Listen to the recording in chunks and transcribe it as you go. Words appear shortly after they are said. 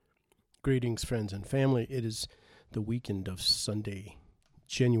Greetings, friends and family. It is the weekend of Sunday,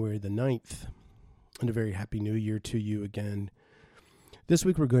 January the 9th, and a very happy new year to you again. This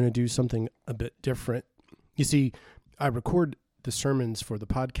week we're going to do something a bit different. You see, I record the sermons for the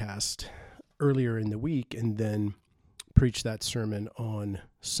podcast earlier in the week and then preach that sermon on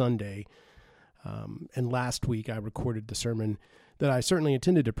Sunday. And last week I recorded the sermon that I certainly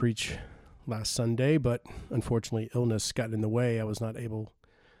intended to preach last Sunday, but unfortunately illness got in the way. I was not able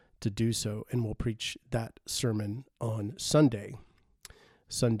to do so, and we'll preach that sermon on Sunday,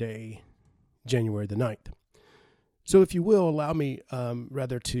 January the 9th. So if you will, allow me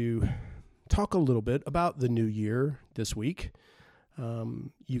to talk a little bit about the new year this week.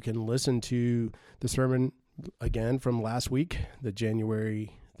 You can listen to the sermon again from last week, the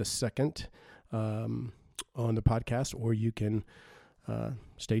January the 2nd, on the podcast, or you can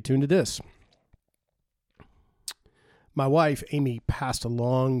stay tuned to this. My wife, Amy, passed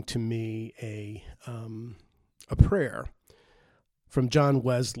along to me a prayer from John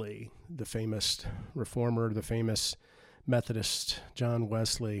Wesley, the famous reformer, the famous Methodist John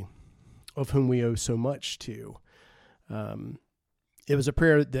Wesley, of whom we owe so much to. It was a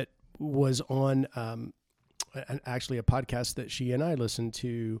prayer that was on actually a podcast that she and I listened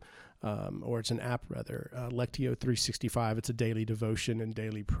to, or it's an app rather, Lectio 365. It's a daily devotion and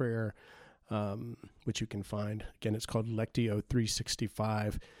daily prayer, which you can find. Again, it's called Lectio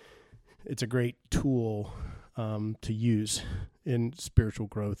 365. It's a great tool to use in spiritual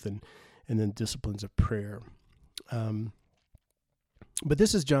growth and then disciplines of prayer. But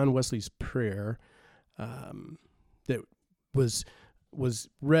this is John Wesley's prayer that was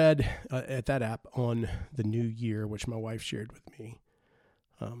read at that app on the new year, which my wife shared with me.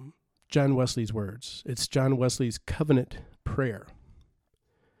 John Wesley's words. It's John Wesley's covenant prayer.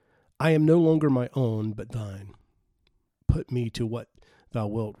 I am no longer my own, but thine. Put me to what thou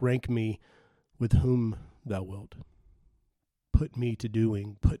wilt. Rank me with whom thou wilt. Put me to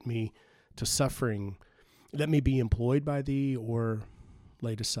doing. Put me to suffering. Let me be employed by thee or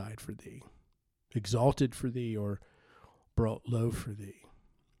laid aside for thee. Exalted for thee or brought low for thee.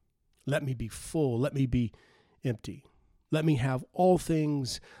 Let me be full. Let me be empty. Let me have all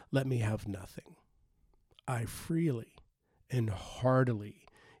things. Let me have nothing. I freely and heartily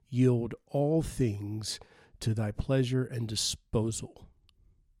yield all things to thy pleasure and disposal.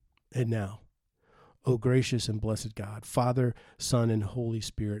 And now, O gracious and blessed God, Father, Son, and Holy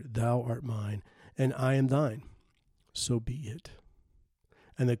Spirit, thou art mine, and I am thine. So be it.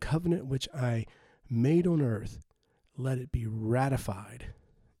 And the covenant which I made on earth, let it be ratified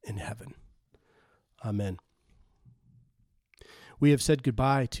in heaven. Amen. We have said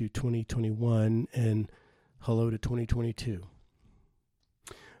goodbye to 2021 and hello to 2022.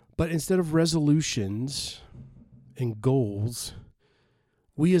 But instead of resolutions and goals,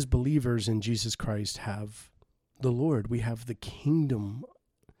 we as believers in Jesus Christ have the Lord. We have the kingdom.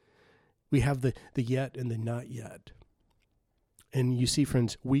 We have the yet and the not yet. And you see,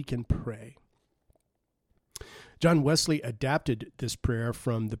 friends, we can pray. John Wesley adapted this prayer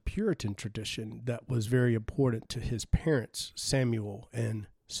from the Puritan tradition that was very important to his parents, Samuel and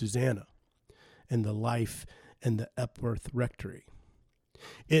Susanna, and the life and the Epworth Rectory.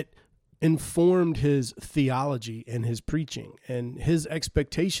 It informed his theology and his preaching, and his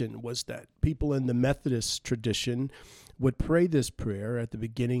expectation was that people in the Methodist tradition would pray this prayer at the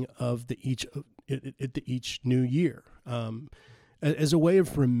beginning of each new year, as a way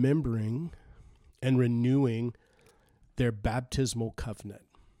of remembering and renewing their baptismal covenant.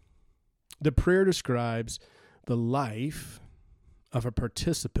 The prayer describes the life of a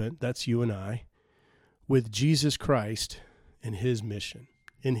participant, that's you and I, with Jesus Christ and his mission.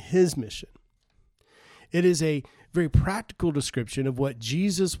 It is a very practical description of what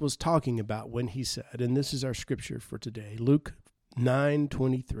Jesus was talking about when he said, and this is our scripture for today, Luke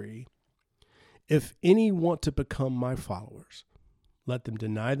 9:23, if any want to become my followers, let them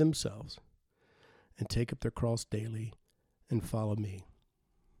deny themselves and take up their cross daily and follow me.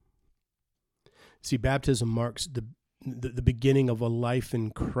 See, baptism marks the beginning of a life in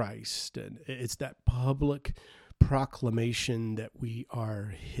Christ, and it's that public proclamation that we are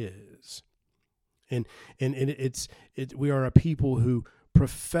his. And we are a people who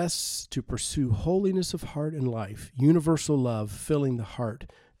profess to pursue holiness of heart and life, universal love filling the heart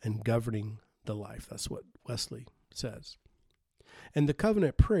and governing the life. That's what Wesley says. And the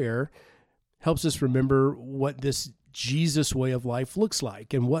covenant prayer helps us remember what this Jesus way of life looks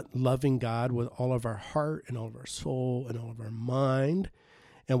like and what loving God with all of our heart and all of our soul and all of our mind,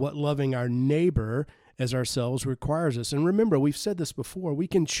 and what loving our neighbor as ourselves requires us. And remember, we've said this before, we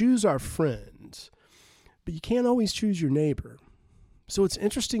can choose our friends, but you can't always choose your neighbor. So it's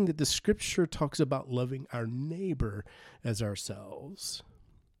interesting that the scripture talks about loving our neighbor as ourselves.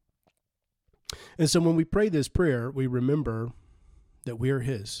 And so when we pray this prayer, we remember that we are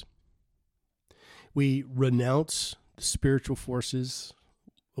his. We renounce the spiritual forces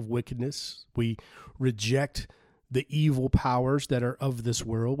of wickedness. We reject the evil powers that are of this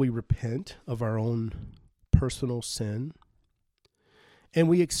world. We repent of our own personal sin. And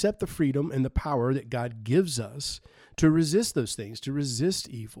we accept the freedom and the power that God gives us to resist those things, to resist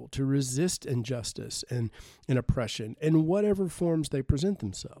evil, to resist injustice and oppression in whatever forms they present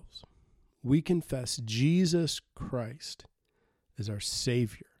themselves. We confess Jesus Christ as our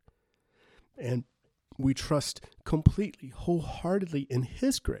Savior. And we trust completely, wholeheartedly in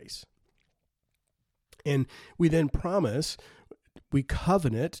his grace. And we then promise, we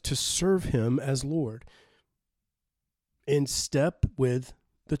covenant to serve him as Lord in step with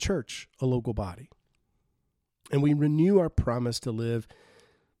the church, a local body. And we renew our promise to live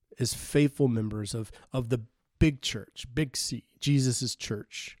as faithful members of the big church, big C, Jesus'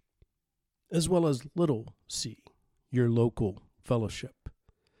 church, as well as little c, your local fellowship,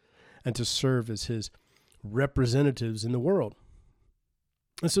 and to serve as his representatives in the world.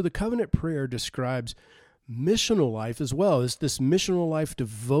 And so the covenant prayer describes missional life as well. It's this missional life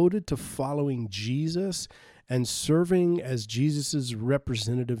devoted to following Jesus and serving as Jesus'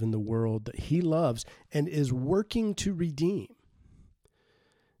 representative in the world that he loves and is working to redeem.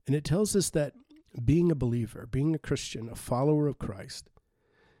 And it tells us that being a believer, being a Christian, a follower of Christ,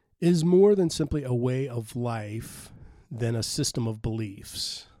 is more than simply a way of life than a system of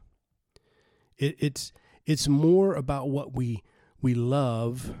beliefs. It's more about what we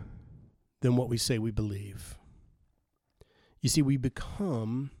love than what we say we believe. You see, we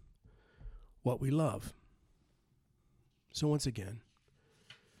become what we love. So once again,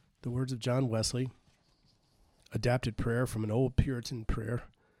 the words of John Wesley, adapted prayer from an old Puritan prayer,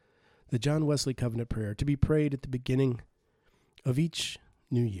 the John Wesley Covenant Prayer, to be prayed at the beginning of each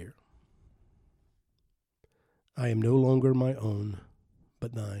new year. I am no longer my own,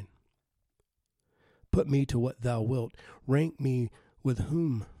 but thine. Put me to what thou wilt. Rank me with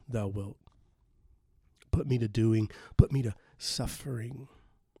whom thou wilt. Put me to doing. Put me to suffering.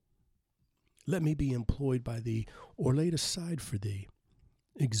 Let me be employed by thee, or laid aside for thee,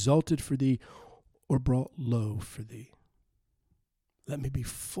 exalted for thee, or brought low for thee. Let me be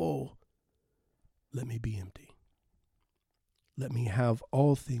full. Let me be empty. Let me have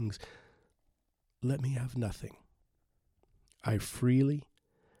all things. Let me have nothing. I freely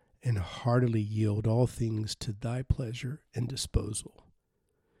and heartily yield all things to thy pleasure and disposal.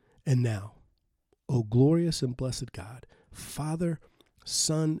 And now, O glorious and blessed God, Father,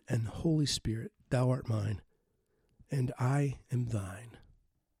 Son, and Holy Spirit, thou art mine, and I am thine.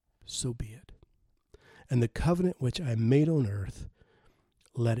 So be it. And the covenant which I made on earth,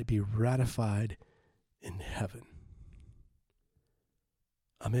 let it be ratified in heaven.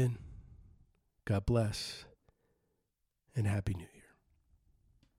 Amen. God bless, and Happy New Year.